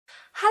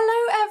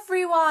Hello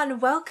everyone,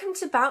 welcome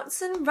to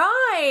Bounce and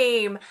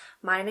Rhyme.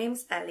 My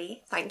name's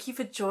Ellie. Thank you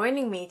for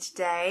joining me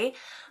today.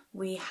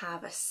 We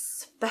have a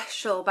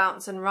special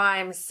Bounce and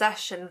Rhyme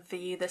session for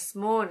you this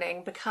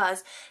morning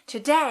because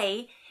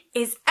today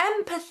is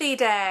Empathy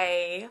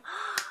Day.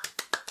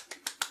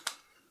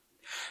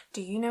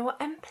 Do you know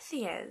what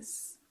empathy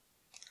is?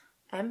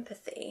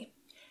 Empathy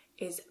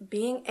is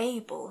being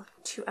able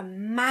to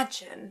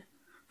imagine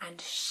and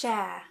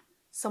share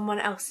someone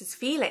else's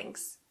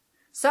feelings.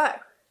 So,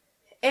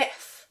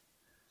 if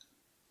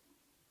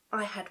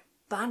I had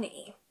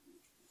Bunny,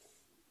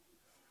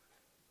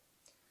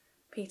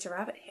 Peter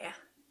Rabbit here,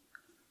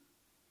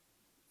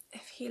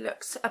 if he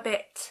looks a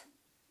bit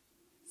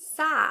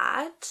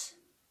sad,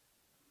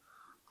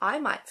 I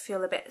might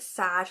feel a bit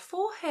sad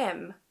for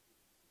him,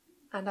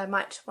 and I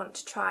might want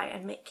to try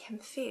and make him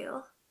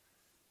feel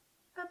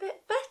a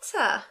bit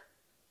better.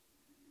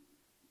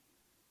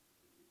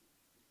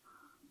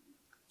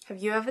 Have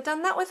you ever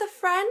done that with a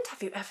friend?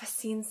 Have you ever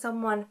seen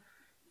someone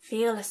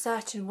feel a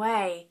certain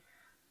way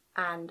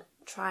and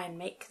try and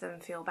make them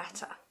feel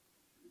better?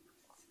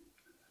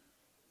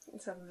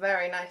 It's a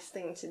very nice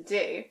thing to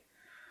do.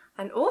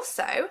 And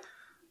also,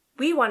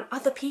 we want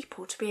other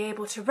people to be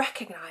able to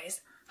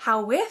recognise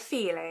how we're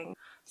feeling.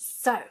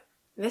 So,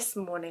 this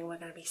morning we're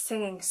going to be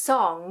singing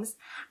songs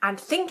and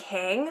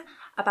thinking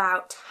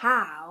about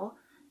how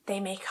they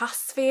make us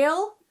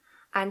feel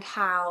and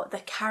how the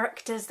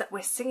characters that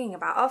we're singing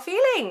about are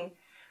feeling.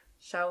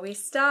 Shall we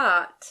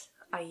start?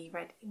 Are you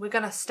ready? We're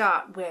going to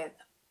start with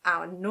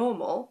our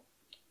normal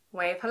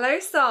Wave Hello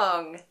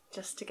song,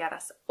 just to get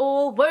us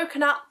all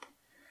woken up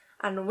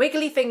and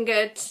wiggly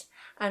fingered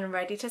and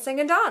ready to sing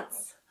and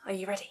dance. Are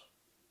you ready?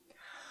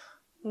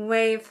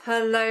 Wave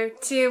hello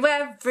to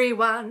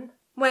everyone.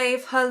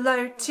 Wave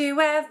hello to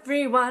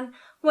everyone.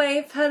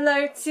 Wave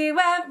hello to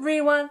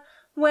everyone.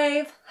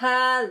 Wave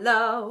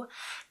hello.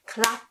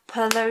 Clap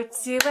hello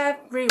to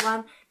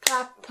everyone.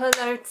 Clap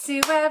hello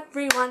to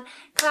everyone.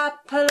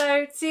 Clap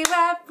hello to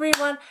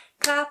everyone.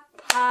 Clap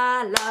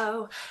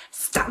hello.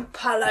 Stamp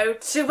hello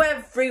to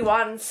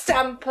everyone.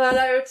 Stamp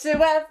hello to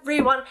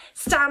everyone.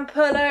 Stamp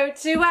hello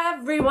to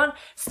everyone.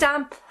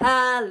 Stamp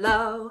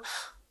hello.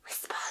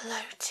 Whisper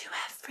hello to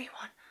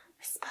everyone.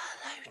 Whisper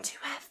hello to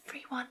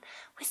everyone.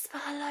 Whisper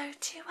hello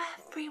to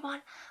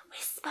everyone.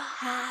 Whisper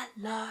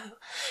hello.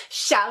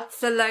 Shout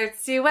hello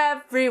to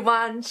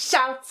everyone.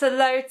 Shout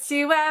hello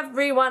to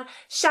everyone.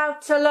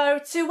 Shout hello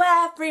to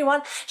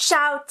everyone.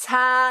 Shout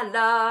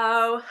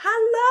hello.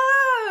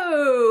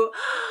 Hello.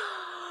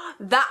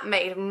 That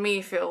made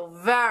me feel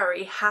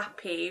very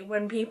happy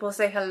when people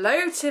say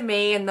hello to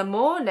me in the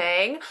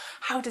morning.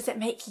 How does it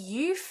make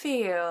you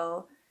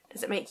feel?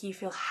 Does it make you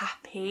feel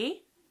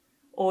happy?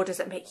 Or does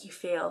it make you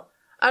feel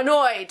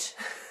annoyed?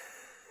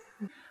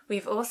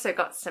 We've also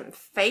got some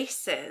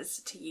faces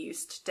to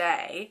use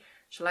today.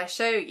 Shall I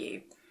show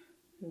you?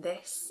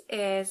 This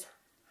is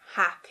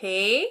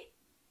happy.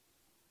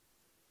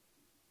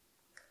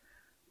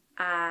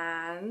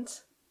 And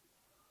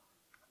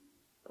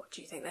what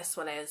do you think this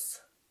one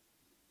is?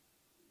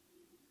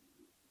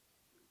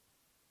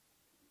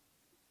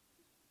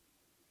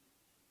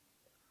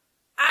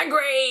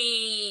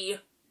 Angry!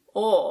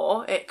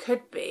 Or it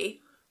could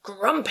be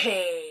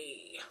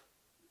grumpy.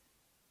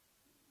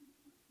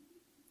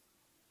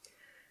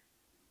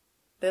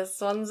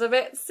 This one's a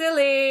bit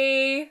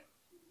silly.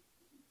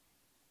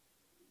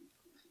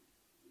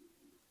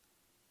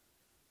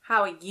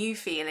 How are you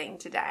feeling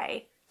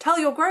today? Tell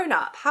your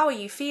grown-up, how are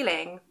you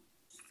feeling?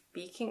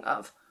 Speaking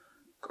of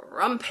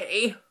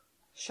grumpy,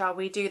 shall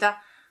we do the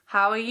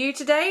How Are You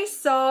Today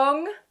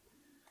song?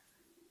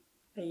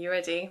 Are you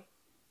ready?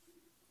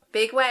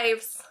 Big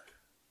waves.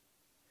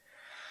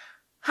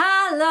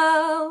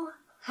 Hello,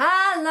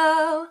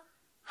 hello,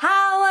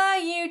 how are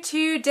you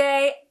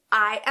today?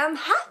 I am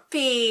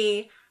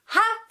happy,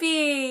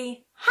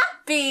 happy,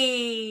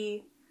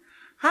 happy.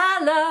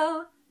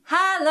 Hello,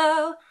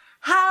 hello,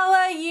 how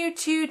are you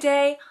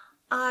today?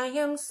 I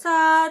am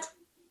sad,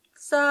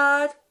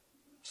 sad,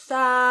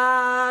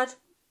 sad.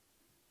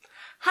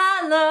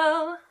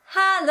 Hello,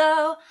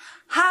 hello,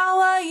 how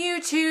are you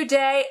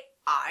today?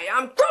 I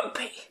am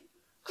grumpy,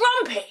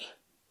 grumpy,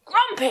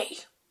 grumpy.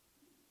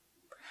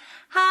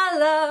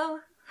 Hello,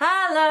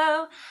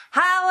 hello,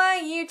 how are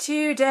you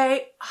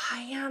today?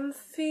 I am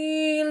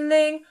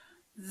feeling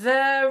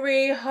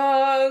very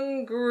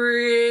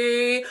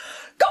hungry.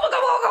 Gobble,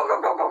 gobble,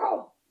 gobble, gobble,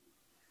 gobble.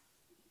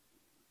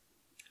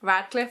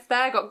 Radcliffe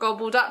there got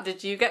gobbled up.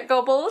 Did you get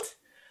gobbled?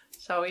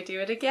 Shall we do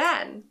it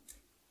again?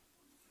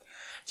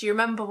 Do you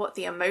remember what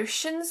the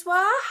emotions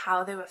were?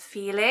 How they were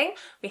feeling?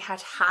 We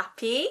had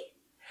happy,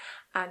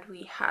 and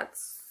we had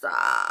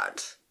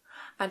sad,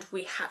 and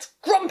we had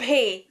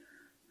grumpy,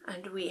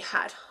 and we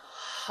had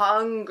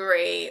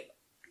hungry.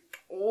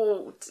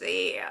 Oh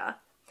dear.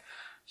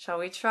 Shall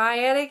we try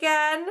it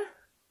again?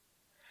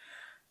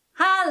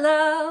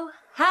 Hello,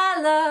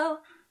 hello,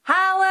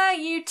 how are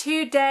you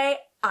today?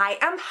 I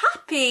am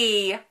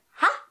happy,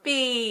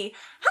 happy,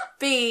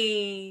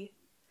 happy.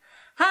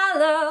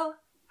 Hello,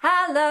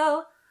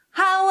 hello,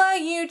 How are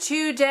you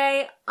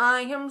today?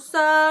 I am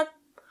sad,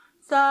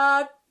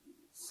 sad,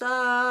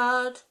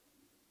 sad.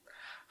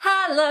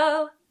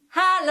 Hello,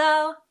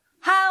 hello,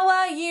 how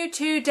are you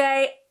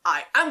today?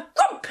 I am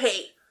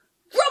grumpy,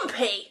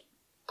 grumpy,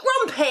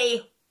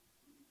 grumpy.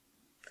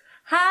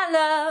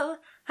 Hello,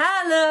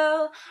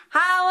 hello,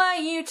 how are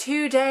you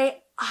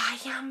today? I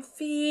am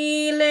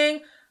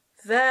feeling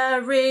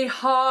very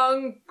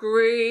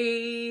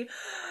hungry.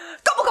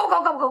 Gobble, gobble,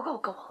 gobble, gobble, gobble,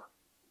 gobble.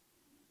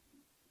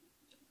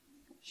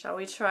 Shall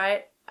we try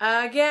it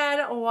again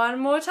one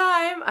more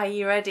time? Are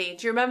you ready?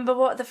 Do you remember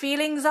what the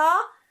feelings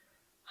are?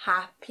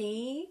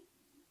 Happy,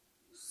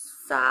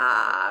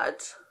 sad,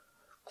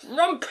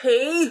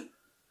 grumpy, and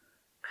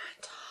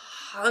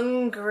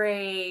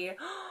hungry. Are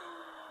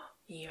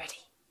you ready?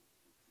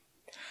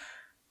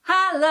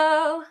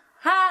 Hello,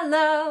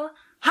 hello,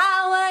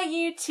 how are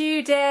you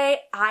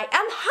today? I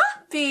am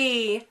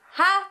happy,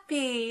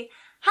 happy,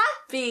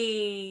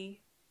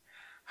 happy.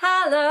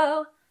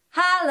 Hello,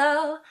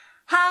 hello,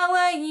 how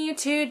are you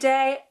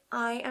today?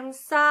 I am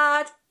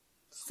sad,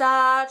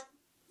 sad,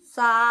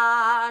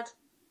 sad.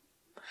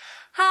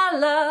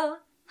 Hello,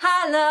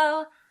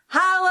 hello,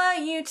 how are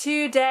you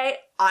today?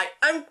 I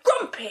am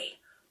grumpy,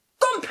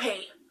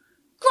 grumpy,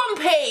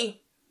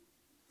 grumpy.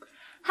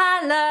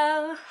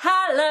 Hello,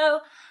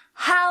 hello,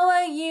 how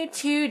are you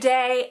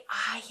today?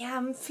 I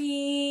am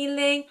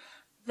feeling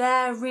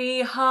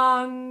very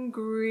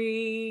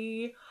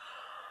hungry.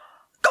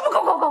 Gobble,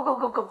 gobble, gobble,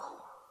 gobble, gobble.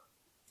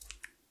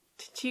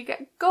 Did you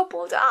get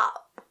gobbled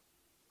up?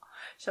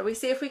 Shall we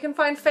see if we can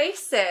find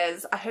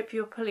faces? I hope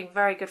you were pulling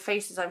very good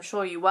faces. I'm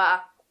sure you were.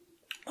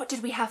 What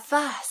did we have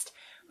first?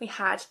 We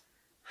had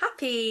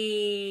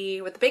happy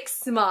with a big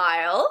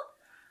smile.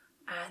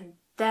 And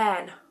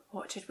then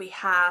what did we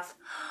have?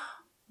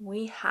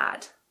 We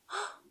had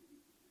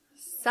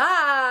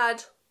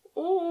sad.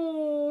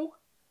 Ooh.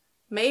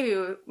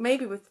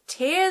 Maybe with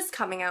tears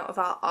coming out of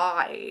our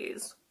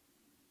eyes.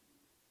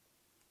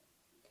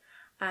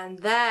 And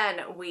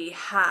then we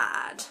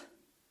had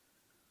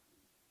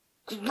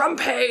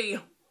grumpy.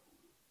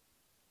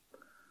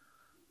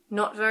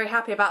 Not very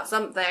happy about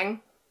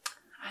something.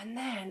 And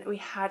then we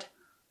had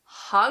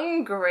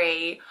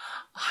hungry.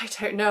 I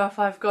don't know if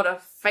I've got a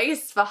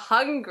face for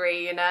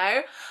hungry, you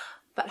know.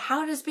 But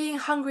how does being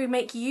hungry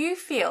make you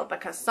feel?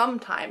 Because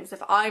sometimes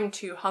if I'm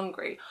too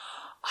hungry,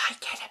 I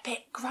get a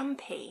bit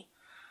grumpy.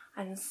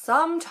 And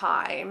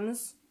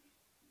sometimes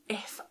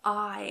if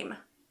I'm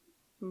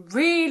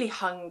really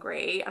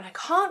hungry and I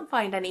can't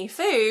find any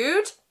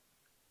food,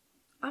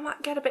 I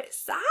might get a bit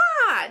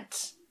sad.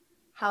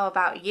 How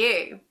about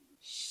you?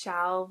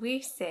 Shall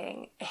we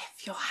sing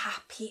If You're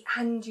Happy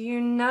and You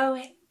Know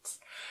It?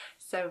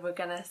 So we're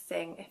gonna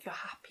sing If You're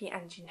Happy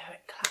and You Know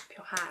It, clap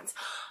your hands.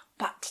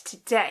 But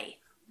today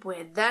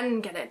we're then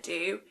gonna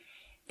do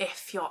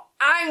If You're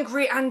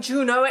Angry and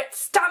You Know It,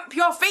 stamp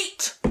your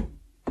feet.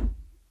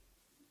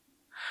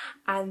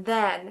 And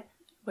then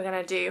we're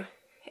gonna do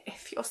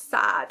If You're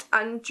Sad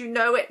and You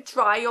Know It,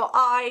 dry your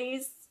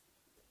eyes.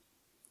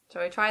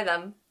 Shall we try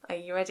them? Are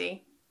you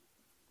ready?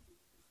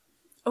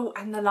 Oh,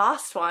 and the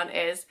last one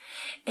is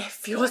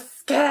If You're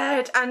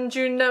Scared and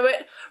You Know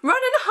It, run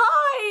and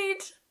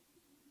hide.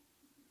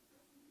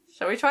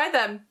 Shall we try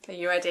them? Are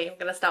you ready? I'm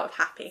gonna start with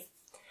happy.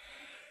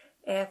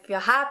 If you're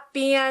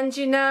happy and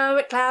you know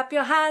it, clap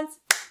your hands.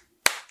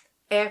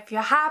 If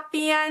you're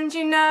happy and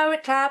you know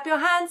it, clap your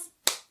hands.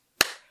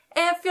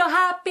 If you're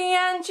happy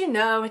and you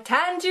know it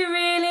and you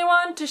really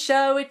want to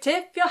show it,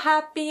 if you're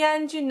happy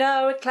and you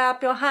know it,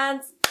 clap your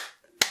hands.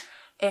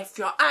 If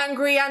you're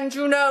angry and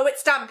you know it,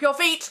 stamp your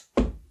feet.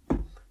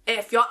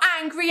 If you're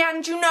angry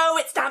and you know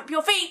it, stamp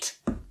your feet.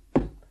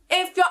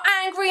 If you're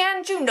angry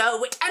and you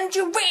know it and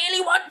you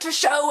really want to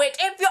show it,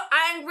 if you're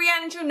angry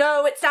and you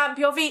know it, stamp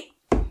your feet.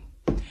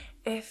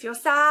 If you're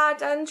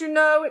sad and you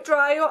know it,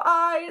 dry your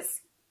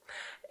eyes.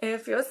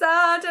 If you're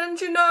sad and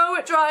you know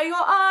it, dry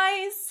your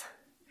eyes.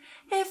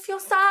 If you're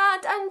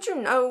sad and you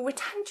know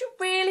it and you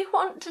really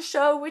want to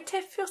show it,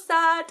 if you're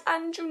sad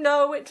and you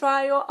know it,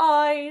 dry your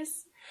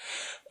eyes.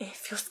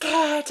 If you're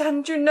scared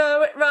and you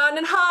know it, run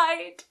and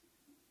hide.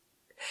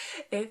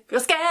 If you're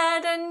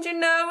scared and you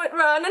know it,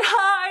 run and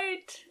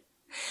hide.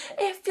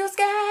 If you're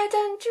scared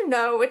and you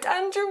know it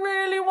and you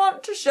really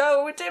want to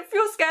show it, if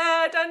you're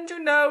scared and you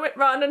know it,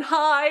 run and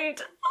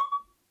hide.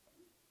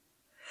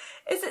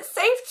 Is it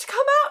safe to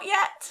come out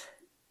yet?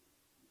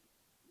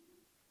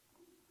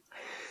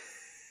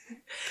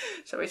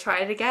 Shall we try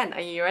it again?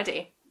 Are you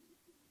ready?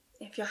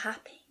 If you're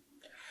happy.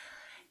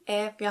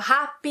 If you're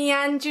happy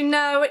and you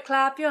know it,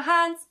 clap your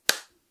hands.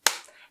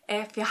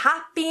 If you're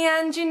happy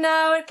and you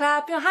know it,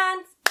 clap your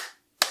hands.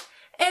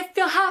 If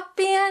you're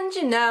happy and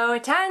you know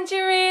it and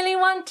you really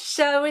want to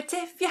show it,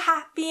 if you're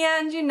happy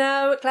and you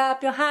know it,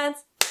 clap your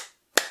hands.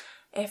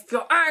 If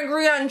you're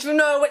angry and you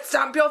know it,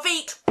 stamp your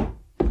feet.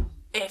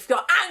 If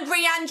you're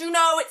angry and you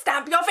know it,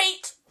 stamp your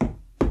feet.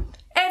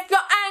 If you're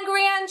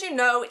angry and you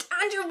know it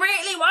and you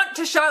really want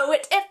to show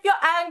it, if you're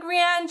angry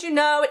and you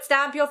know it,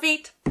 stamp your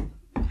feet.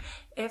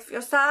 If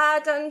you're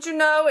sad and you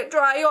know it,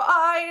 dry your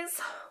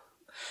eyes.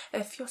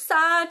 If you're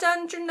sad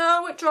and you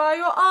know it, dry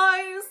your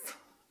eyes.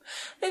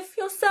 If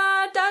you're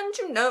sad and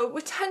you know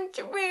it and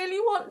you really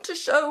want to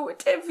show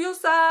it. If you're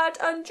sad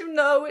and you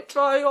know it,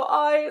 dry your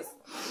eyes.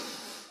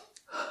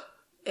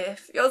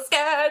 If you're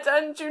scared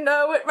and you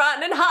know it,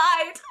 run and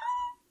hide.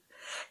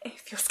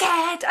 If you're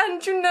scared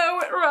and you know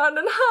it, run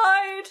and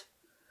hide.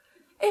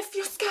 If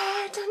you're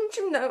scared and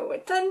you know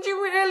it and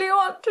you really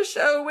want to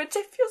show it.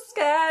 If you're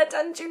scared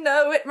and you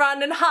know it,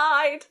 run and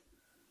hide.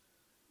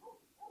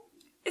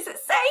 Is it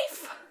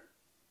safe?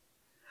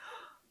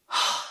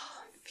 Phew.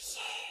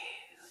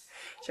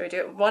 Shall we do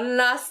it one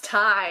last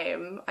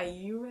time? Are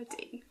you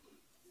ready?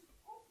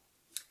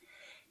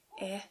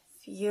 If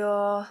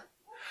you're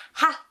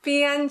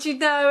happy and you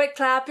know it,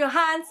 clap your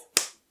hands.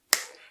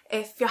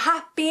 If you're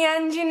happy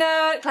and you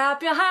know it,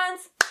 clap your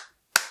hands.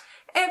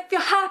 If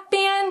you're happy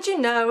and you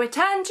know it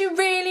and you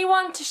really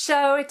want to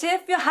show it.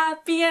 If you're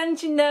happy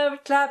and you know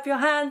it, clap your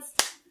hands.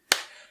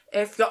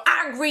 If you're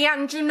angry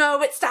and you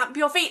know it, stamp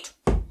your feet.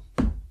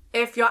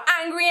 If you're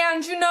angry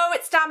and you know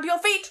it, stamp your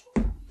feet.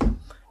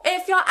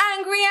 If you're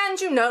angry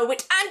and you know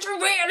it and you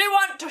really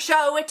want to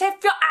show it.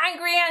 If you're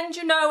angry and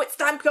you know it,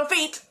 stamp your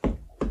feet.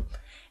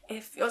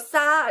 If you're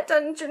sad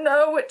and you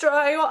know it,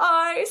 dry your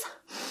eyes.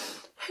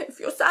 If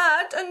you're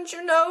sad and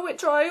you know it,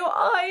 dry your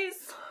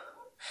eyes.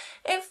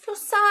 If you're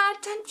sad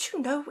and you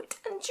know it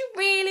and you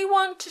really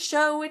want to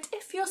show it.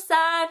 If you're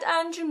sad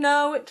and you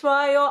know it,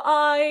 dry your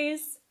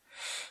eyes.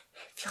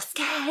 If you're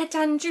scared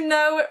and you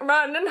know it,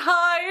 run and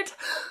hide.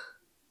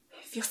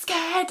 If you're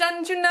scared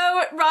and you know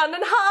it, run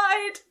and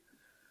hide.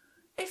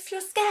 If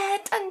you're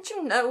scared and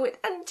you know it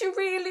and you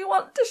really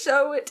want to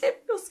show it. If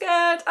you're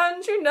scared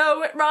and you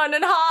know it, run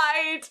and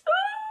hide.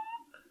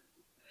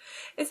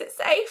 Is it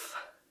safe?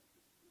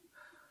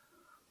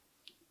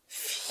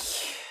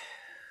 Phew.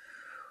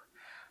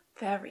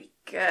 Very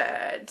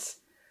good.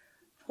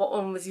 What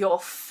one was your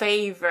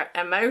favourite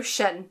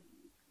emotion?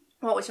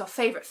 What was your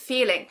favourite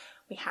feeling?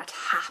 We had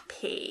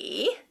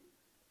happy.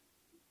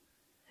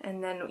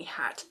 And then we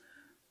had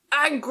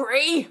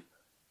angry.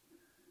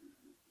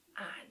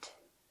 And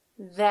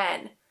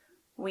then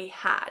we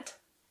had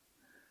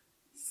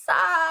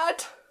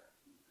sad.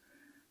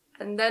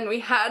 And then we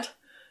had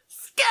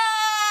scared.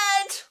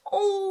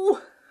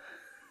 Oh.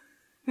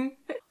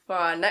 For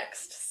our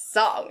next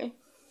song,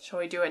 shall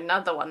we do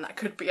another one that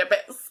could be a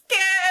bit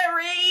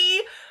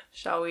scary?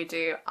 Shall we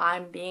do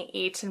I'm Being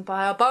Eaten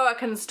by a Boa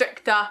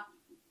Constrictor?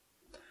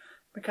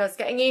 Because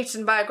getting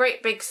eaten by a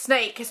great big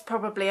snake is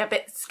probably a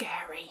bit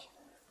scary.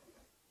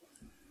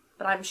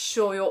 But I'm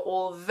sure you're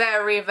all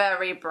very,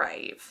 very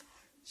brave.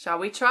 Shall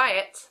we try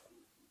it?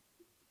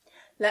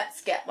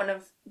 Let's get one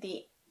of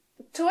the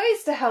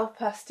toys to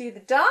help us do the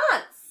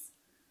dance.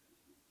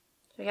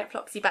 Shall we get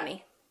Flopsy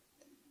Bunny?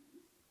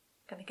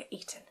 Gonna get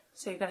eaten.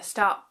 So you're gonna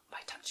start by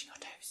touching your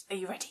toes. Are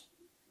you ready?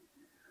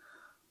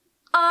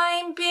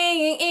 I'm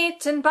being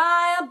eaten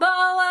by a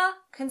boa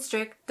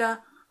constrictor.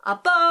 A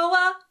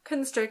boa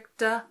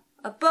constrictor.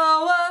 A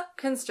boa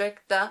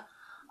constrictor.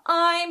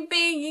 I'm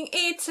being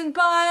eaten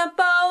by a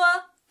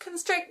boa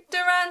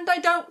constrictor and I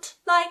don't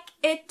like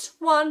it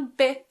one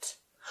bit.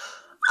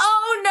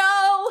 Oh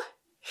no!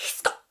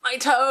 He's got my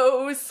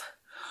toes.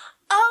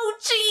 Oh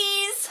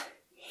jeez!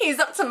 He's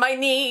up to my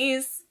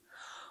knees.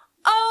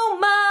 Oh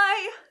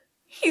my!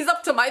 He's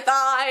up to my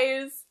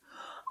thighs.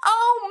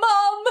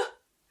 Oh mum!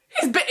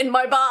 He's bitten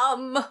my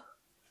bum.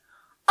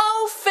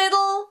 Oh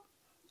fiddle!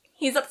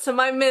 He's up to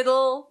my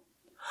middle.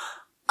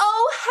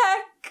 Oh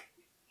heck!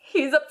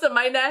 He's up to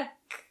my neck.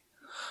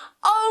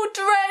 Oh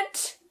dread!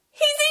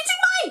 He's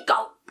eating my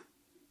gulp!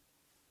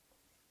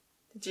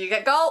 Did you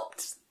get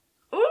gulped?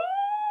 Ooh!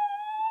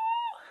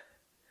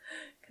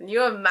 Can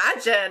you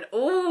imagine?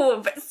 Ooh,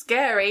 a bit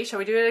scary. Shall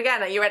we do it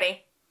again? Are you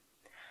ready?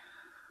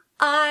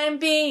 I'm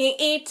being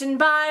eaten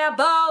by a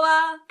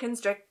boa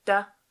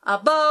constrictor. A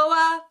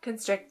boa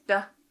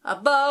constrictor. A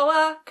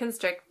boa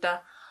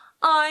constrictor.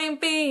 I'm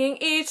being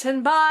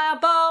eaten by a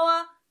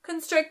boa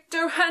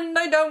constrictor and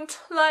I don't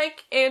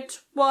like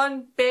it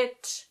one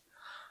bit.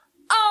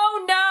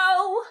 Oh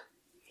no!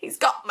 He's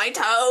got my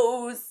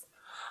toes.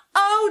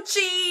 Oh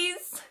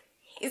jeez!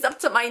 He's up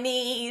to my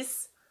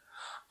knees.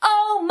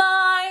 Oh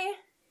my!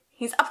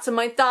 He's up to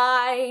my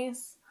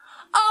thighs.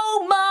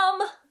 Oh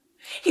mum!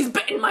 He's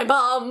bitten my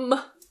bum.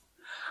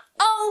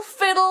 Oh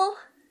fiddle!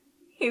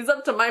 He's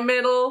up to my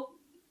middle.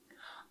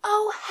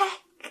 Oh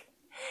heck!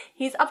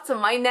 He's up to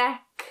my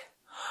neck.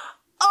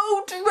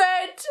 Oh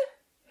dread!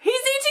 He's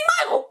eating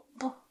my gulp!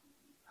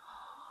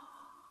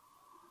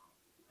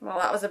 Well,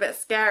 that was a bit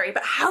scary,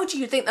 but how do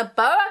you think the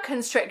boa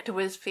constrictor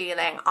was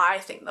feeling? I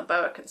think the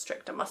boa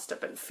constrictor must have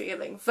been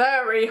feeling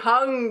very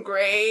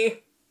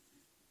hungry.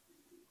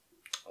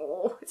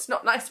 Oh, it's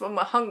not nice when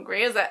we're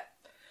hungry, is it?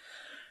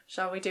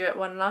 Shall we do it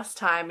one last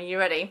time? Are you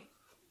ready?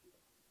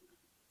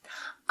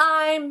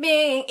 I'm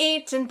being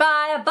eaten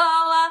by a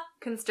boa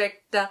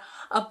constrictor.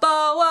 A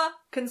boa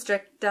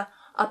constrictor.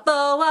 A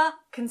boa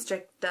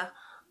constrictor.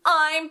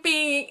 I'm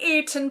being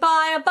eaten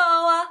by a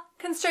boa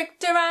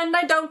constrictor and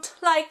I don't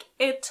like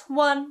it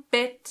one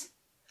bit.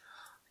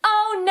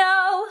 Oh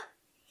no!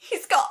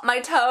 he's got my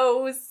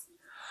toes.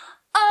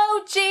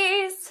 Oh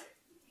geez,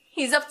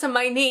 he's up to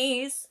my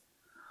knees.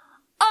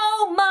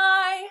 Oh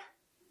my,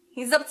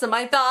 he's up to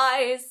my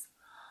thighs.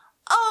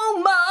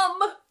 Oh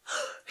mum,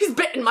 he's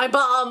bitten my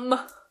bum.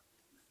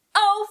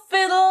 Oh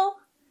fiddle,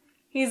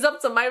 he's up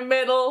to my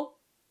middle.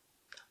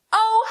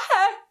 Oh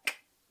heck,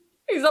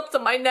 he's up to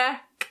my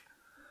neck.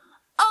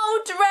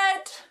 Oh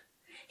dread,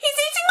 he's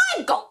eating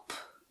my gulp.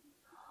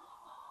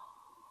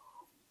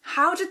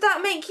 How did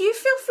that make you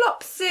feel,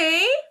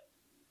 Flopsy?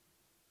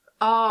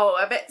 Oh,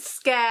 a bit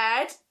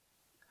scared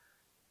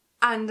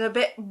and a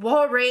bit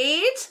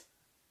worried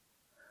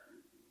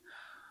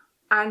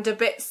and a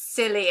bit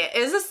silly. It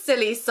is a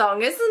silly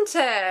song, isn't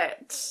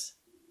it?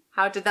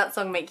 How did that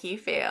song make you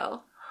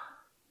feel?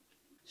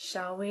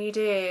 Shall we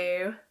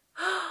do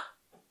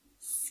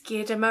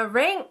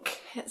Skidamarink?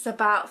 It's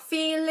about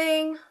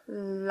feeling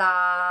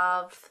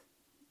love.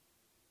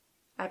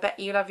 I bet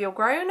you love your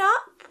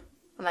grown-up,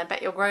 and I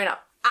bet your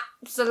grown-up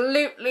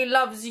absolutely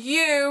loves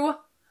you.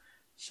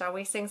 Shall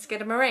we sing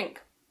Skidamarink?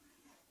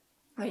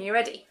 Are you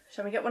ready?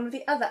 Shall we get one of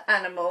the other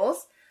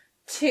animals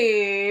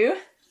to,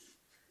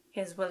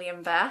 here's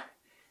William Bear,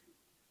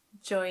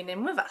 join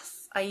in with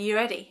us? Are you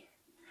ready?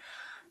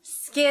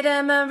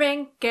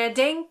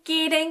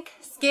 Skidamarinka-dinky-dink,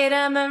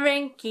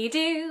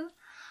 skidamarinky-doo,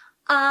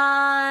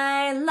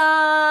 I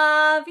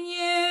love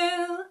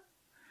you.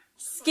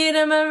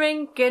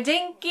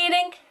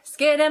 Skidamarinka-dinky-dink,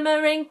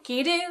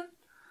 skidamarinky-doo,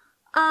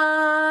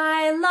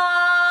 I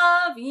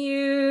love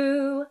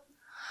you.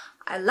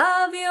 I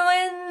love you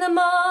in the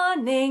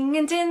morning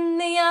and in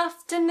the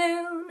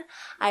afternoon.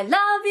 I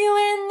love you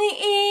in the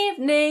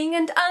evening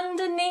and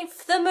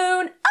underneath the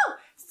moon. Oh!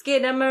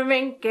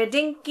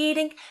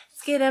 Skidamarinka-dinky-dink,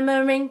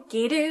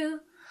 skidamarinky-doo,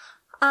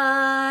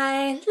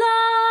 I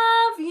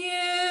love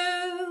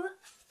you.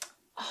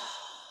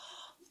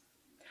 Oh.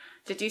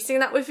 Did you sing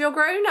that with your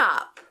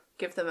grown-up?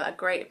 Give them a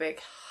great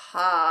big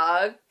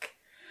hug.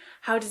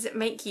 How does it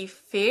make you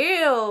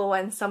feel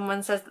when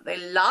someone says that they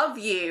love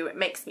you? It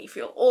makes me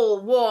feel all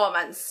warm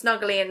and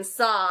snuggly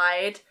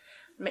inside.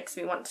 It makes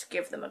me want to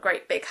give them a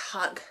great big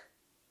hug.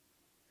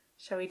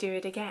 Shall we do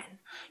it again?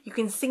 You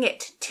can sing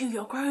it to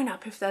your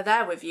grown-up if they're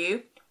there with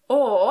you.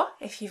 Or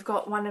if you've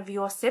got one of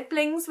your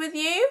siblings with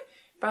you,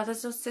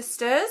 brothers or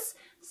sisters,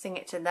 sing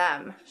it to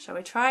them. Shall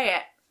we try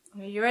it?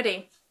 Are you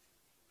ready?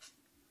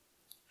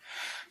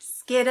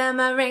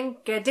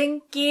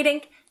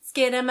 Skidamarinka-dinky-dink,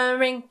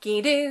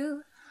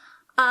 skidamarinky-doo,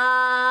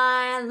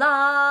 I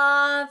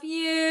love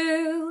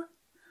you.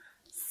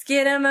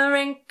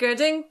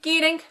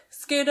 Skidamarinka-dinky-dink,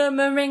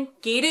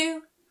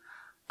 skidamarinky-doo,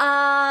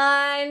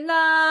 I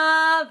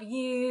love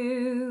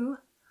you.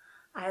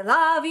 I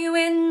love you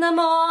in the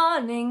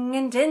morning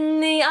and in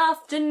the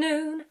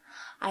afternoon.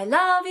 I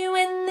love you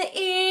in the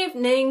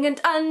evening and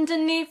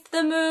underneath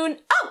the moon.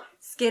 Oh!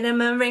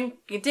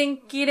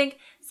 Skidamarinka-dinky-dink,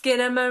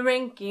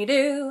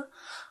 skidamarinky-doo,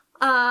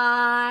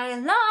 I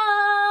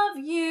love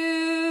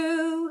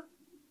you.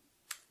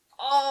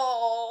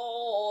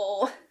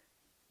 Oh,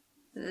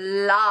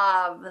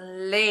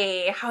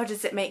 lovely. How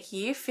does it make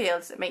you feel?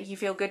 Does it make you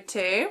feel good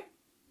too?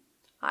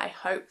 I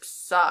hope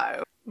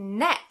so.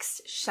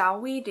 Next, shall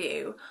we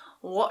do,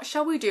 what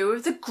shall we do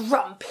with the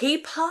Grumpy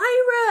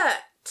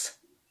Pirate?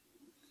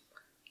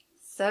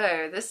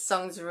 So this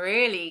song's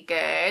really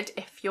good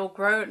if your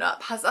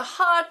grown-up has a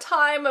hard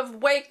time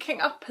of waking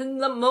up in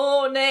the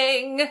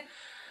morning,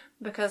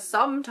 because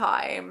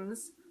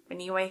sometimes when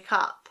you wake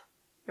up,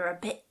 you're a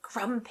bit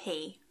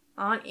grumpy,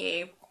 aren't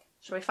you?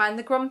 Shall we find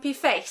the grumpy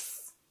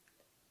face?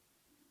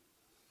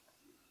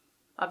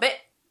 A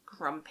bit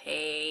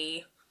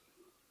grumpy.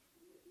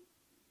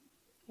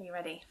 Are you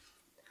ready?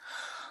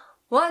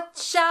 What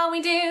shall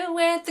we do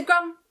with the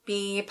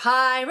Grumpy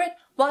Pirate?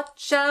 What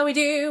shall we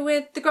do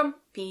with the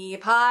Grumpy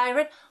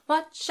Pirate?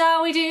 What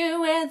shall we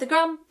do with the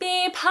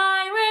Grumpy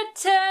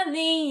Pirate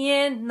early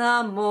in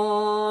the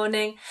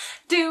morning?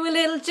 Do a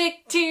little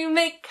jig to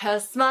make her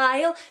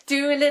smile.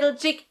 Do a little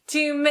jig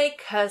to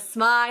make her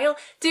smile.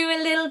 Do a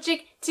little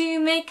jig to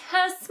make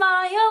her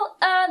smile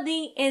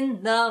early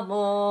in the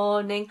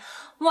morning.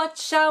 What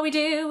shall we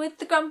do with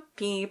the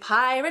Grumpy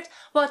Pirate?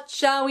 What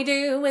shall we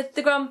do with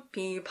the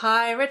Grumpy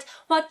Pirate?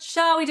 What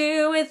shall we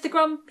do with the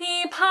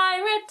Grumpy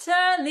Pirate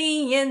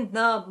early in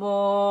the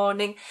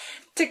morning?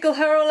 Tickle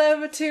her all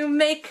over to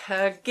make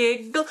her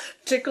giggle.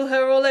 Tickle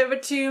her all over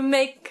to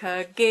make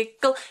her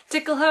giggle.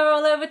 Tickle her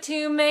all over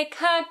to make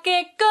her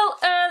giggle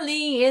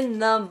early in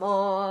the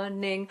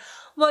morning.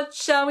 What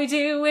shall we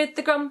do with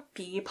the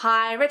Grumpy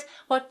Pirate?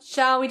 What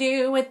shall we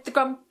do with the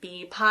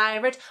Grumpy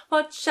Pirate?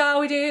 What shall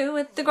we do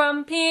with the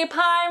Grumpy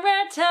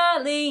Pirate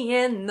early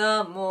in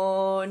the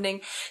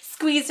morning?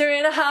 Squeeze her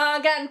in a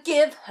hug and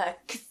give her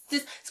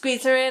kisses.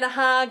 Squeeze her in a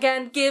hug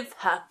and give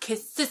her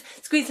kisses.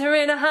 Squeeze her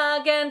in a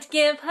hug and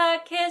give her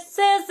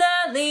kisses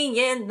early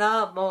in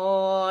the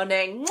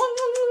morning.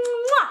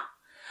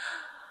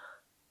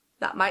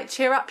 That might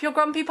cheer up your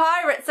grumpy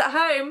pirates at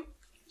home.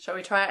 Shall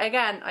we try it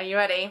again? Are you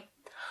ready?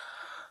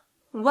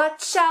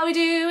 What shall we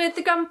do with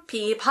the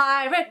Grumpy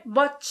Pirate?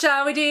 What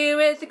shall we do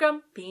with the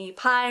Grumpy grumpy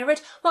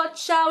pirate? What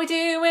shall we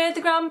do with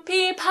the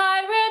grumpy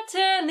pirate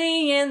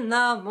early in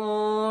the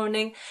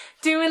morning?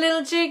 Do a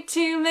little jig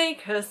to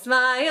make her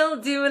smile,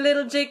 do a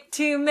little jig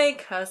to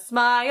make her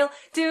smile,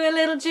 do a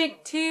little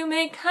jig to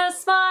make her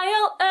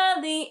smile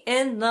early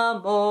in the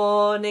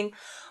morning.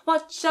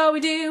 What shall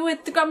we do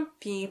with the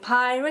grumpy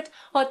pirate?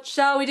 What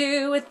shall we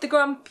do with the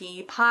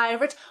grumpy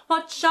pirate?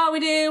 What shall we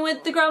do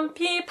with the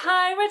grumpy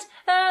pirate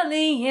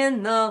early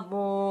in the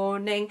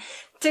morning?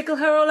 Tickle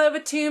her all over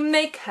to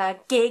make her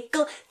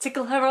giggle,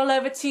 tickle her all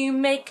over to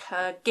make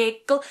her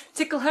giggle,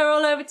 tickle her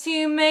all over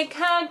to make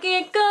her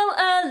giggle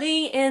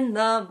early in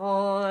the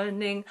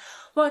morning.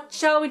 What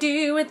shall we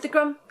do with the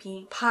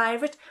grumpy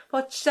pirate?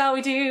 What shall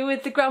we do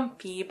with the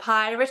grumpy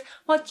pirate?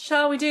 What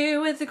shall we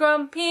do with the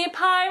grumpy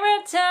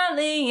pirate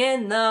early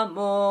in the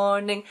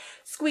morning?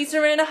 Squeeze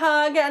her in a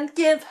hug and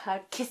give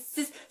her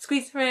kisses.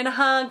 Squeeze her in a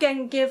hug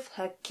and give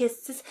her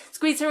kisses.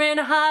 Squeeze her in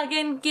a hug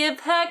and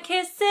give her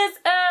kisses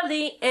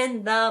early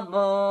in the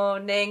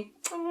morning.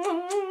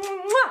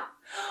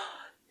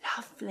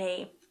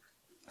 Lovely.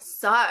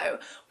 So,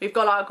 we've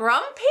got our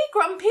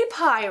grumpy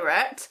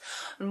pirate,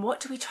 and what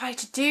do we try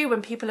to do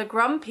when people are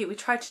grumpy? We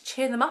try to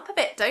cheer them up a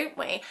bit, don't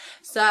we?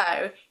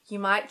 So, you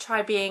might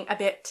try being a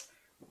bit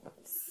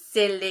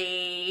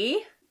silly,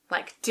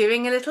 like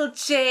doing a little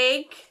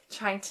jig,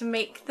 trying to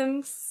make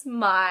them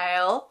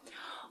smile.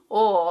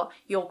 Or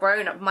your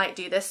grown-up might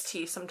do this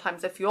to you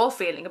sometimes if you're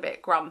feeling a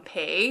bit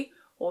grumpy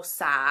or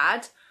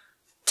sad.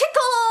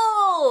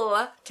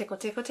 Tickle! Tickle,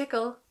 tickle,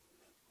 tickle.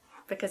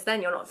 Because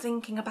then you're not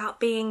thinking about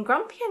being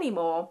grumpy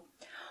anymore.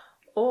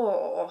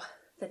 Or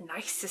the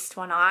nicest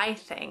one, I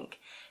think,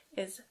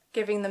 is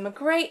giving them a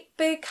great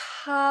big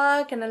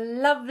hug and a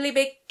lovely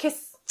big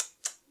kiss.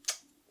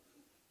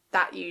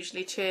 That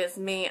usually cheers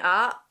me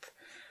up.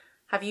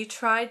 Have you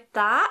tried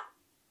that?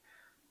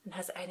 And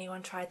has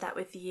anyone tried that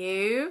with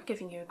you?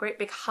 Giving you a great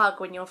big hug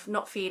when you're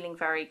not feeling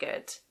very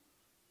good.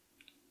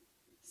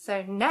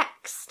 So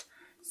next,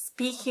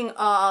 speaking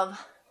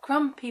of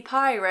grumpy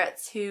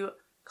pirates who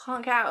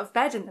can't get out of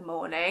bed in the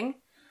morning,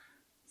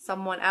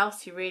 someone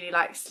else who really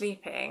likes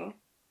sleeping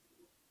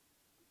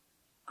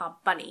are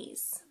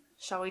bunnies.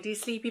 Shall we do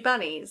sleepy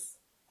bunnies?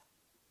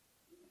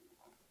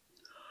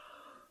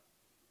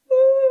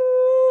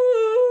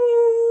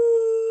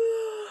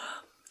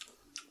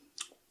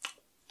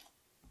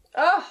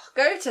 Oh,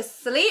 go to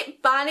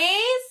sleep,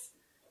 bunnies.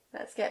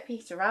 Let's get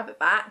Peter Rabbit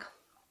back.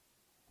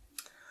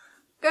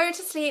 Go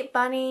to sleep,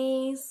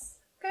 bunnies.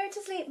 Go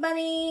to sleep,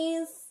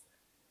 bunnies.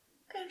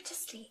 Go to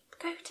sleep.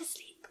 Go to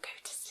sleep, go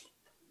to sleep.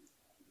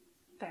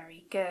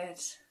 Very good.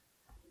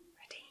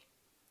 Ready?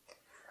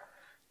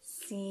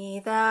 See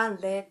the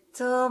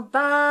little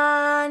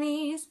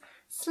bunnies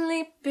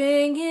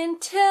sleeping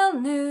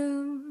until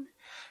noon.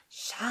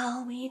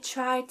 Shall we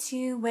try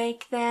to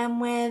wake them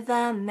with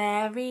a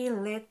merry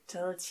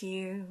little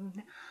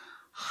tune?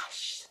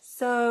 Hush,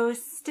 so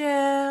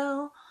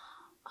still.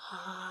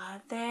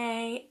 Are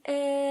they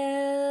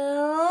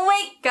ill?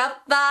 Wake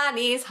up,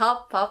 bunnies,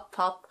 hop, hop,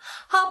 hop.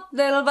 Hop,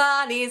 little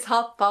bunnies,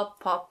 hop,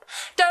 hop, hop.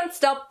 Don't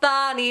stop,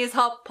 bunnies,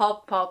 hop,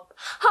 hop, hop.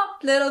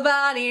 Hop, little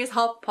bunnies,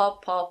 hop,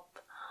 hop, hop.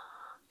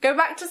 Go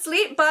back to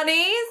sleep,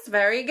 bunnies.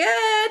 Very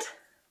good.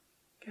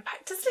 Go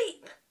back to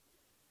sleep.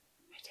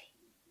 Ready?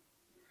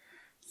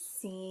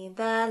 See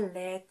the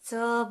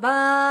little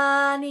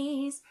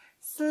bunnies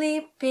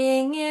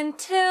sleeping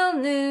until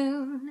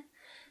noon.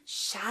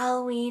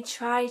 Shall we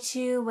try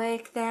to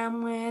wake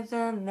them with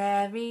a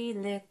merry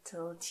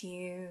little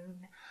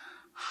tune?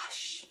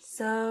 Hush,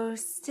 so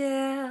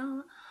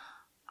still.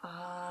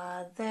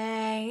 Are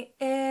they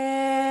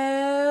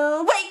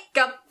ill? Wake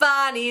up,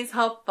 bunnies,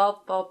 hop,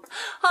 hop, hop.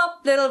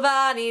 Hop, little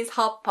bunnies,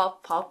 hop,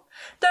 hop, hop.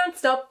 Don't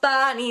stop,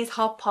 bunnies,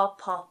 hop,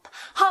 hop, hop.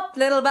 Hop,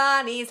 little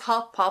bunnies,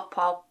 hop, hop,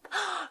 hop.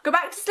 Go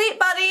back to sleep,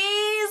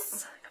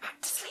 bunnies. Go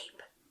back to sleep.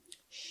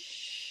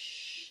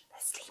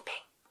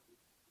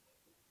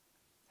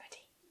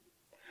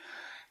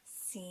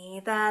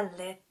 See the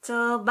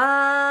little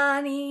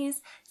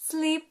bunnies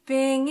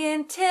sleeping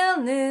until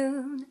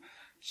noon.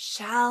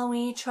 Shall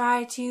we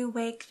try to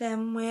wake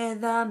them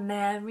with a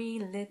merry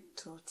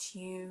little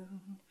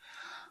tune?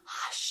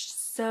 Hush,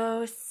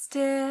 so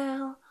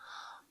still.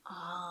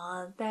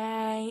 Are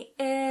they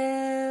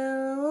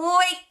ill?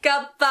 Wake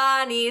up,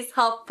 bunnies,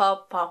 hop,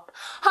 hop, hop.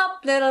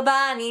 Hop, little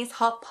bunnies,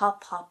 hop,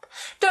 hop, hop.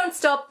 Don't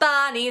stop,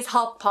 bunnies,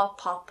 hop, hop,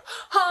 hop.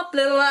 Hop,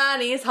 little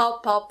bunnies,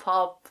 hop, hop,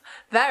 hop.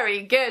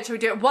 Very good. Shall we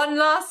do it one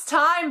last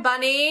time,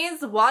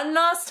 bunnies? One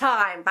last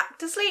time. Back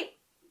to sleep.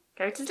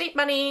 Go to sleep,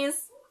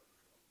 bunnies.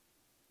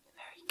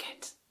 Very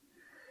good.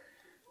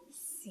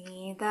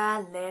 See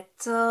the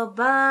little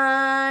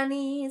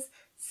bunnies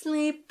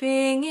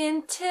sleeping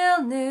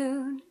until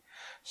noon.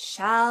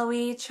 Shall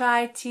we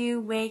try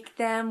to wake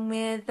them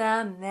with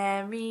a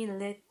merry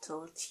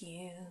little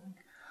tune?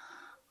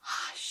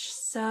 Hush,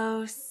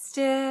 so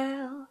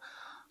still.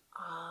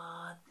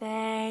 Are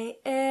they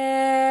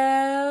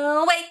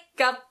ill?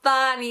 Wake up,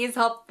 bunnies,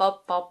 hop,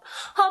 hop, hop.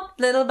 Hop,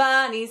 little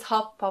bunnies,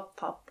 hop, hop,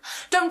 hop.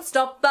 Don't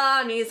stop,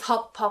 bunnies,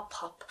 hop, hop,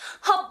 hop.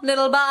 Hop,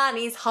 little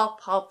bunnies,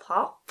 hop, hop,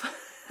 hop.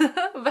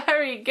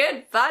 Very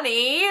good,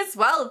 bunnies.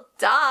 Well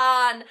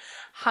done.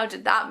 How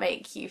did that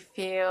make you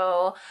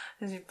feel?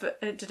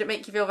 Did it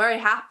make you feel very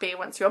happy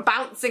once you were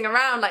bouncing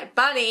around like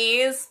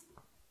bunnies?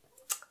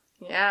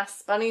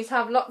 Yes, bunnies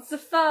have lots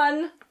of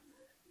fun.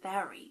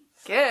 Very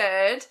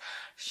good.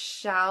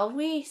 Shall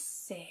we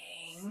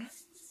sing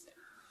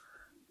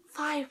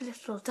 5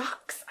 Little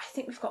Ducks? I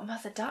think we've got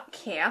Mother Duck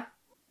here.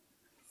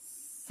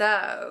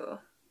 So,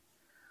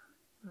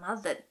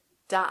 Mother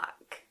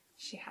Duck,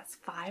 she has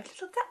 5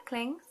 little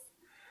ducklings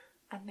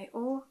and they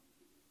all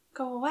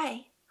go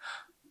away.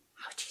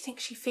 How do you think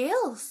she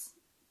feels?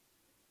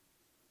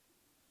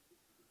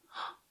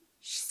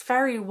 She's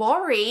very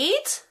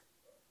worried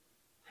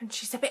and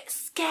she's a bit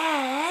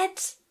scared.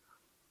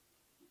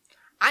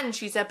 And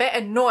she's a bit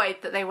annoyed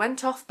that they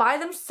went off by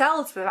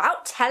themselves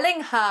without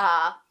telling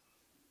her.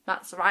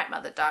 That's right,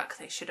 Mother Duck.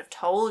 They should have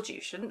told you,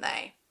 shouldn't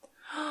they?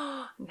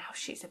 Now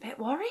she's a bit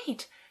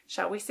worried.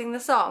 Shall we sing the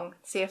song?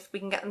 See if we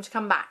can get them to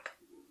come back.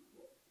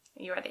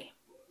 Are you ready?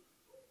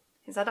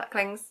 Here's our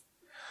ducklings.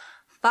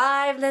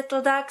 5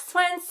 little ducks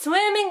went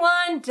swimming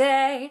one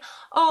day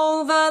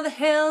over the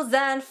hills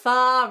and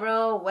far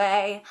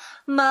away.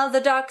 Mother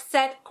Duck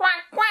said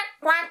quack, quack,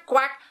 quack,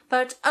 quack,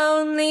 but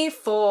only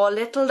 4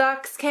 little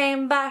ducks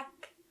came back.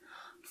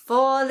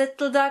 4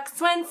 little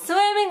ducks went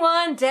swimming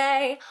one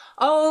day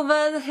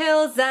over the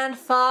hills and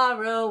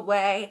far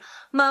away.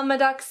 Mama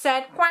Duck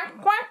said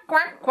quack, quack,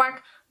 quack,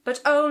 quack,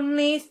 but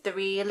only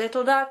 3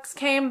 little ducks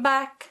came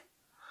back.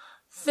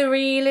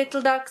 3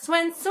 little ducks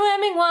went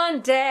swimming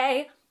one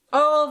day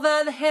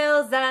over the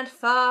hills and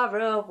far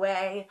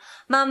away.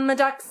 Mama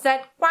Duck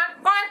said quack,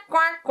 quack,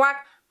 quack,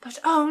 quack, but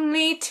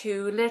only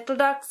 2 little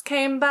ducks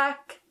came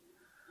back.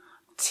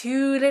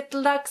 2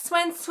 little ducks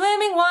went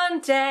swimming one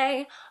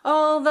day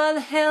over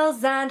the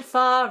hills and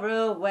far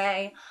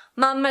away.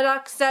 Mama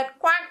Duck said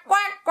quack,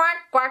 quack,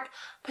 quack, quack,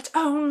 but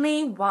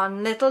only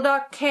 1 little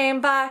duck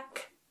came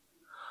back.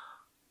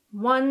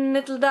 1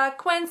 little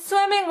duck went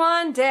swimming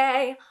one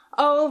day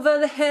over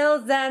the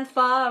hills and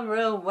far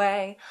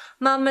away.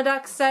 Mama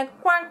Duck said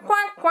quack,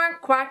 quack,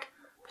 quack, quack,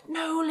 but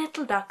no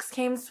little ducks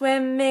came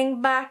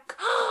swimming back.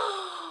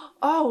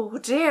 Oh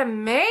dear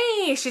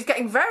me, she's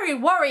getting very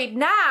worried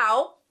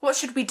now. What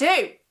should we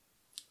do?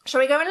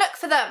 Shall we go and look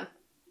for them?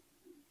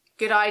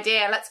 Good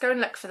idea, let's go and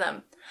look for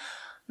them.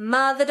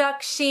 Mother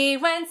Duck, she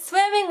went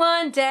swimming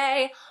one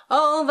day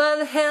over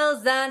the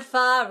hills and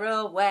far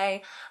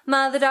away.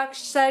 Mother Duck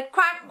said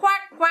quack,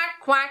 quack, quack,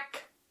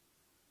 quack,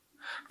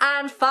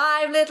 and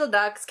 5 little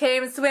ducks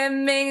came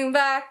swimming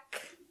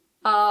back.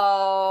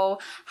 Oh,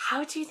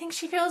 how do you think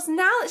she feels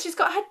now that she's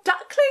got her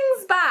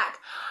ducklings back?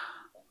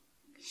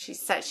 She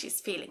says she's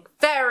feeling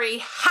very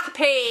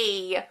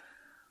happy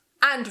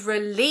and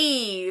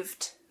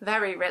relieved.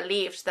 Very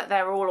relieved that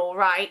they're all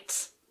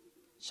right.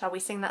 Shall we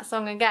sing that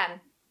song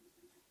again?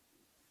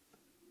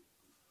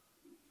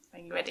 Are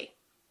you ready?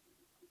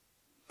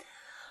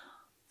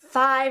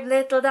 5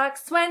 little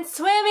ducks went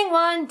swimming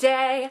one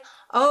day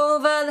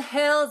over the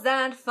hills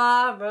and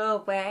far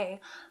away.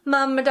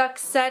 Mama Duck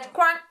said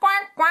quack,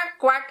 quack, quack,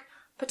 quack,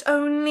 but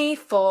only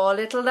 4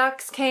 little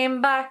ducks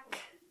came back.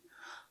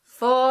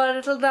 4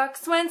 little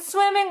ducks went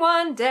swimming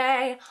one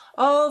day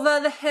over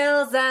the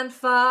hills and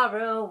far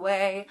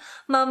away.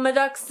 Mama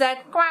Duck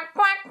said quack,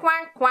 quack,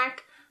 quack,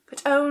 quack,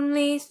 but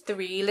only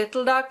 3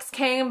 little ducks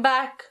came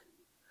back.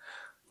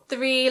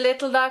 3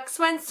 little ducks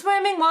went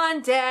swimming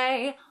one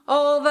day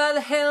over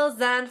the hills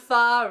and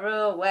far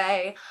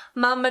away.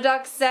 Mama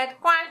Duck said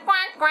quack,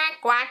 quack, quack,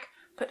 quack,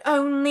 but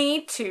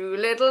only 2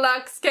 little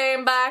ducks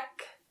came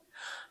back.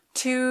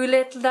 2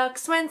 little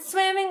ducks went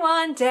swimming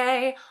one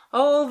day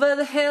over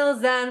the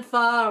hills and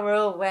far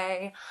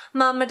away.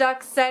 Mama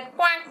Duck said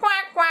quack,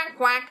 quack, quack,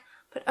 quack,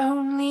 but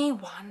only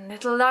 1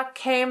 little duck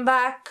came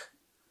back.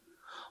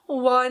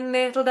 1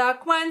 little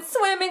duck went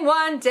swimming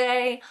one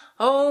day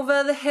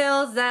over the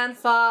hills and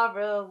far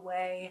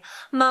away.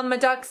 Mama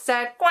Duck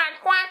said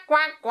quack, quack,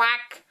 quack,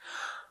 quack,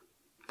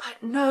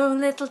 but no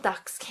little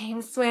ducks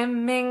came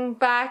swimming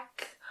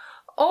back.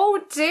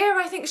 Oh dear,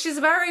 I think she's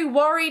very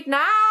worried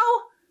now.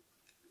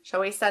 Shall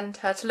we send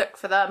her to look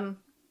for them?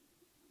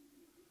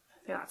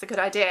 I think that's a good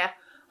idea.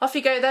 Off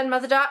you go then,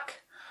 Mother Duck.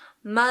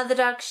 Mother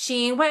Duck,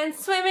 she went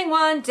swimming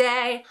one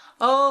day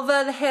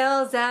over the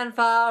hills and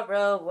far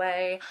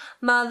away.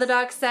 Mother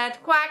Duck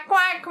said quack,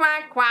 quack,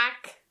 quack,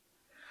 quack,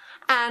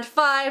 and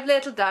 5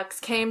 little ducks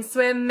came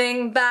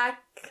swimming back.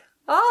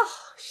 Oh,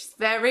 she's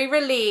very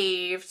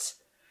relieved.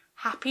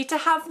 Happy to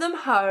have them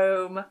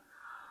home.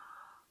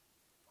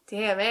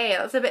 Dear me,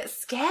 that's a bit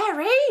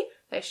scary.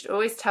 They should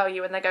always tell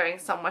you when they're going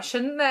somewhere,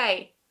 shouldn't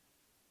they?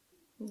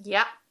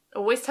 Yep,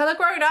 always tell a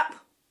grown-up.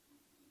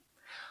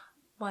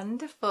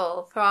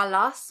 Wonderful. For our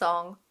last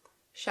song,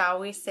 shall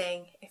we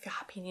sing If You're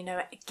Happy and You Know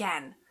It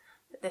again?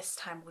 But this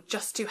time we'll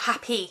just do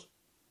happy.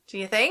 Do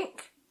you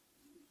think?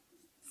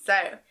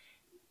 So,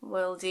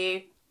 we'll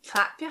do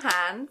clap your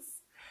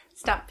hands,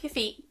 stamp your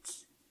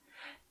feet,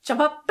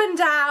 jump up and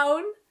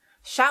down,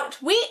 shout,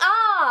 we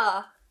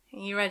are! Are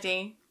you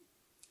ready?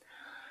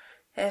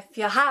 If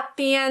you're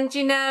happy and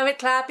you know it,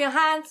 clap your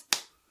hands.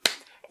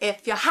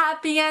 If you're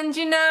happy and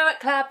you know it,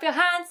 clap your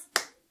hands.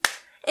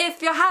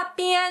 If you're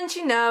happy and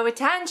you know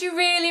it and you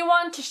really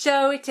want to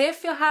show it.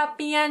 If you're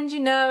happy and you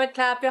know it,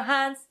 clap your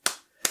hands.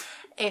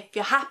 If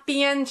you're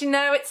happy and you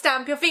know it,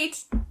 stamp your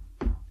feet.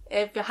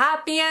 If you're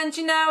happy and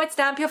you know it,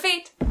 stamp your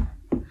feet.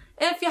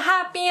 If you're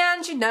happy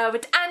and you know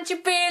it and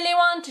you really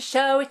want to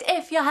show it.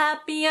 If you're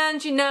happy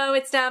and you know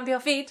it, stamp your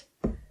feet.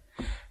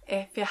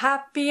 If you're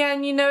happy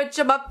and you know it,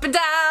 jump up and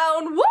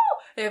down, woo!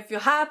 If you're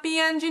happy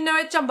and you know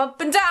it, jump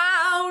up and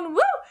down,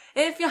 woo!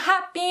 If you're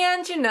happy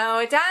and you know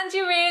it and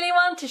you really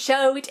want to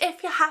show it.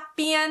 If you're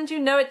happy and you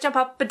know it, jump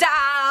up and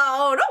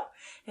down, woo!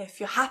 If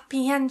you're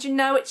happy and you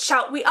know it,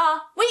 shout, we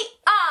are, we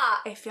are!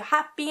 If you're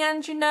happy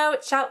and you know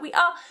it, shout, we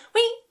are,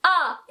 we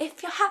are!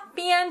 If you're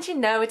happy and you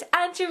know it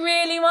and you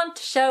really want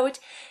to show it.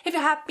 If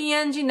you're happy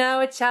and you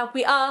know it, shout,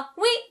 we are,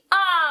 we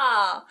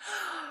are!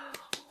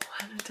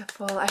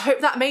 Wonderful. I hope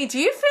that made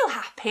you feel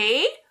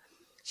happy.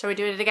 Shall we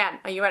do it again?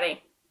 Are you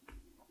ready?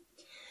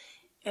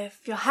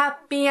 If you're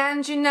happy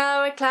and you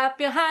know it, clap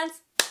your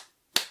hands.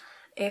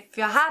 If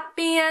you're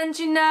happy and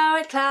you know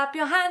it, clap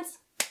your hands.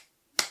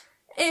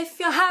 If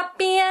you're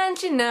happy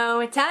and you know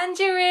it and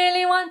you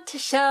really want to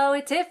show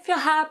it. If you're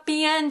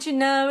happy and you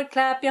know it,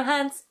 clap your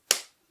hands.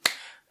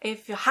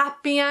 If you're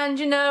happy and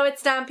you know it,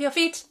 stamp your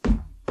feet.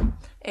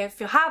 If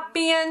you're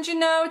happy and you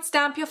know it,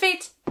 stamp your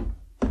feet.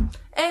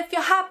 If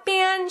you're happy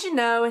and you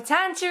know it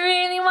and you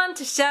really want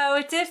to show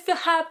it. If you're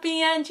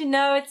happy and you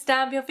know it,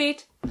 stamp your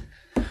feet.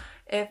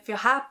 If you're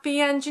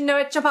happy and you know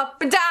it, jump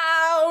up and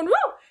down, woo!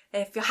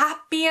 If you're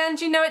happy and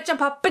you know it,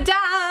 jump up and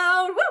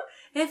down, woo!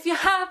 If you're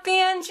happy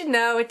and you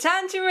know it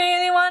and you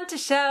really want to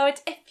show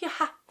it. If you're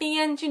happy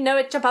and you know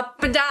it, jump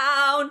up and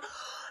down.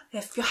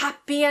 If you're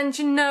happy and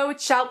you know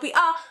it, shout, we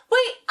are,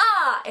 we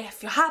are!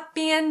 If you're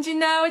happy and you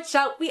know it,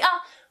 shout, we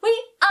are,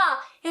 we are!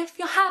 If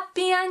you're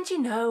happy and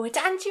you know it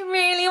and you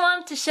really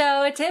want to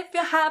show it. If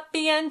you're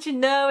happy and you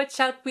know it,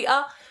 shout, we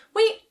are,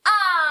 we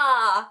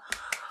are!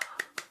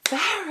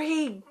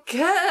 Very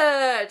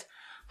good!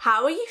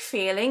 How are you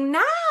feeling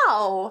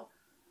now?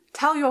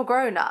 Tell your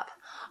grown-up,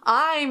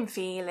 I'm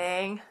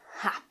feeling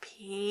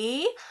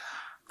happy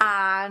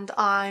and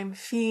I'm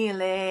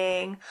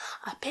feeling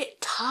a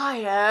bit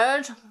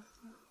tired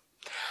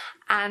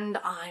and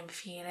I'm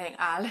feeling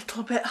a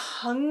little bit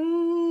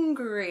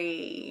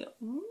hungry.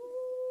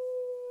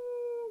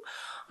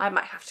 I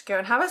might have to go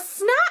and have a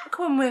snack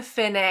when we're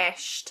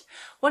finished.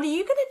 What are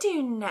you going to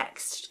do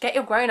next? Get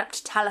your grown-up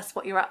to tell us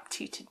what you're up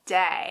to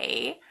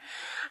today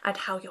and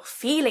how you're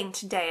feeling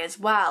today as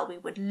well. We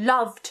would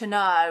love to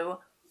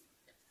know.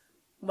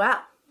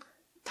 Well,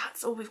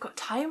 that's all we've got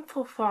time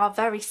for our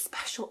very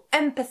special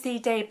Empathy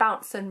Day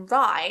Bounce and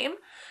Rhyme.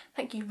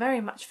 Thank you very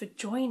much for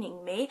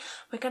joining me.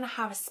 We're going to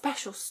have a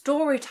special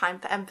story time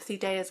for Empathy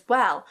Day as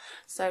well,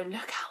 so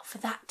look out for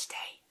that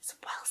today as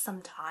well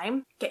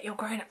sometime. Get your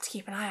grown-up to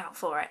keep an eye out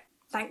for it.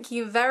 Thank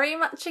you very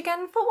much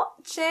again for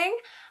watching,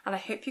 and I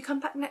hope you come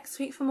back next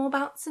week for more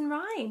Bounce and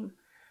Rhyme.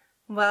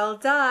 Well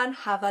done,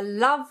 have a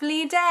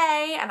lovely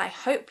day, and I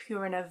hope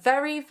you're in a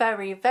very,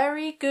 very,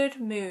 very good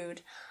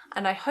mood.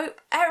 And I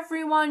hope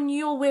everyone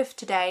you're with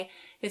today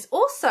is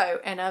also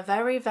in a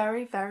very,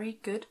 very, very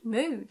good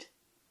mood.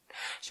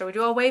 Shall we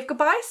do our wave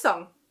goodbye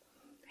song?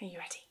 Are you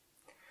ready?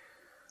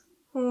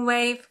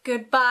 Wave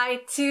goodbye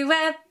to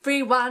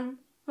everyone.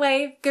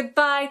 Wave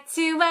goodbye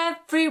to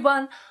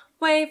everyone.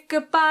 Wave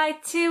goodbye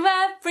to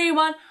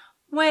everyone.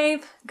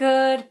 Wave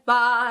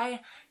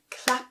goodbye.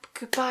 Clap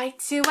goodbye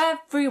to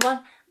everyone.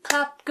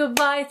 Clap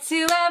goodbye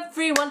to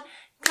everyone.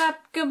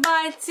 Clap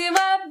goodbye to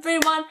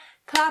everyone.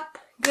 Clap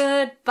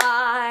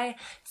goodbye.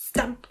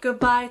 Stamp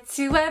goodbye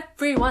to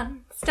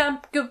everyone.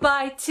 Stamp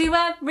goodbye to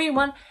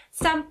everyone.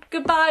 Stamp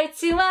goodbye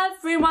to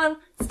everyone.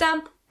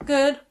 Stamp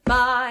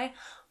goodbye.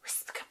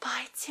 Whisper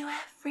goodbye to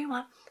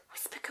everyone.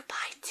 Whisper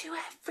goodbye to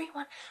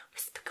everyone.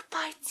 Whisper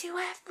goodbye to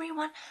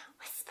everyone.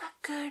 Whisper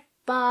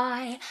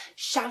goodbye.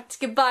 Shout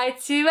goodbye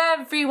to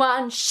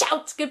everyone.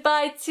 Shout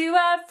goodbye to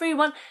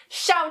everyone.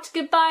 Shout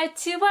goodbye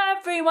to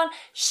everyone.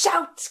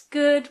 Shout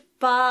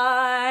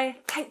goodbye.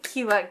 Thank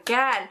you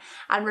again.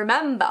 And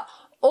remember,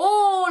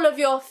 all of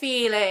your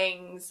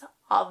feelings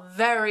are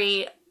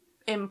very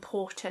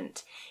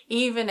important,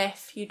 even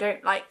if you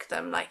don't like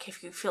them. Like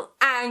if you feel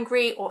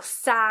angry or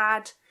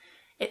sad,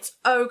 it's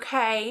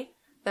okay.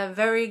 They're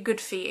very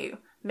good for you.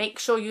 Make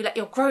sure you let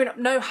your grown-up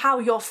know how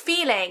you're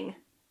feeling.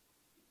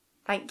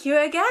 Thank you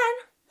again.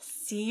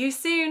 See you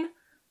soon.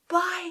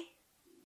 Bye.